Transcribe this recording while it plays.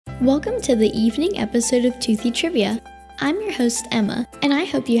Welcome to the evening episode of Toothy Trivia. I'm your host, Emma, and I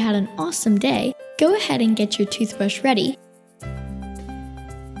hope you had an awesome day. Go ahead and get your toothbrush ready.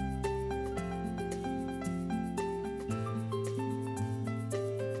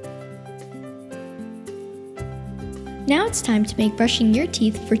 Now it's time to make brushing your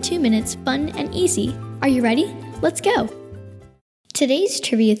teeth for 2 minutes fun and easy. Are you ready? Let's go! Today's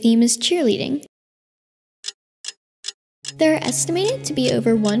trivia theme is cheerleading. There are estimated to be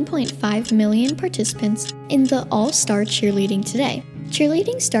over 1.5 million participants in the all-star cheerleading today.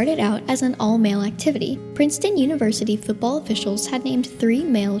 Cheerleading started out as an all-male activity. Princeton University football officials had named 3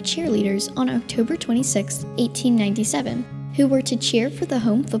 male cheerleaders on October 26, 1897, who were to cheer for the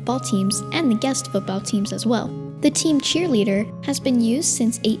home football teams and the guest football teams as well. The team cheerleader has been used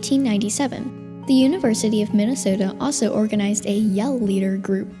since 1897. The University of Minnesota also organized a Yell Leader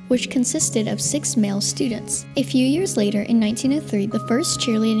group, which consisted of 6 male students. A few years later, in 1903, the first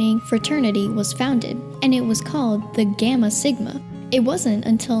cheerleading fraternity was founded, and it was called the Gamma Sigma. It wasn't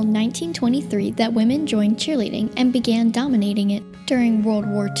until 1923 that women joined cheerleading and began dominating it during World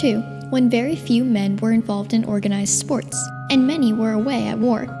War II, when very few men were involved in organized sports, and many were away at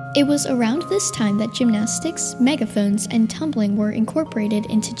war. It was around this time that gymnastics, megaphones, and tumbling were incorporated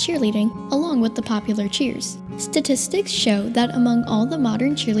into cheerleading along with the popular cheers. Statistics show that among all the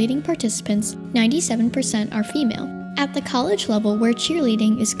modern cheerleading participants, 97% are female. At the college level where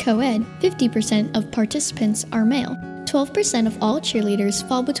cheerleading is co-ed, 50% of participants are male. 12% of all cheerleaders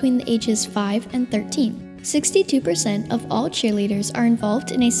fall between the ages 5 and 13. 62% of all cheerleaders are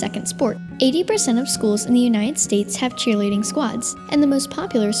involved in a second sport. 80% of schools in the United States have cheerleading squads, and the most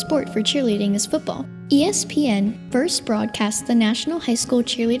popular sport for cheerleading is football. ESPN first broadcast the National High School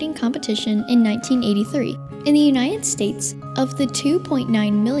Cheerleading Competition in 1983. In the United States, of the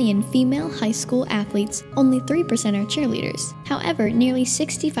 2.9 million female high school athletes, only 3% are cheerleaders. However, nearly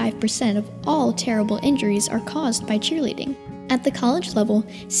 65% of all terrible injuries are caused by cheerleading. At the college level,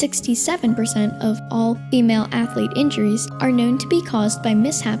 67% of all female athlete injuries are known to be caused by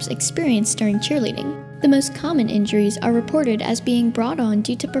mishaps experienced during cheerleading. The most common injuries are reported as being brought on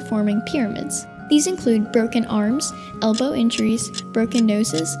due to performing pyramids. These include broken arms, elbow injuries, broken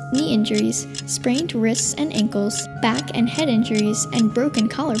noses, knee injuries, sprained wrists and ankles, back and head injuries, and broken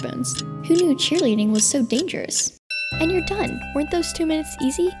collarbones. Who knew cheerleading was so dangerous? And you're done. Weren't those 2 minutes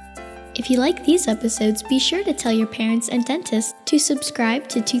easy? If you like these episodes, be sure to tell your parents and dentists to subscribe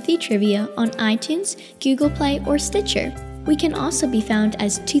to Toothy Trivia on iTunes, Google Play, or Stitcher. We can also be found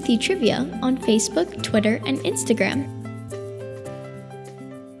as Toothy Trivia on Facebook, Twitter, and Instagram.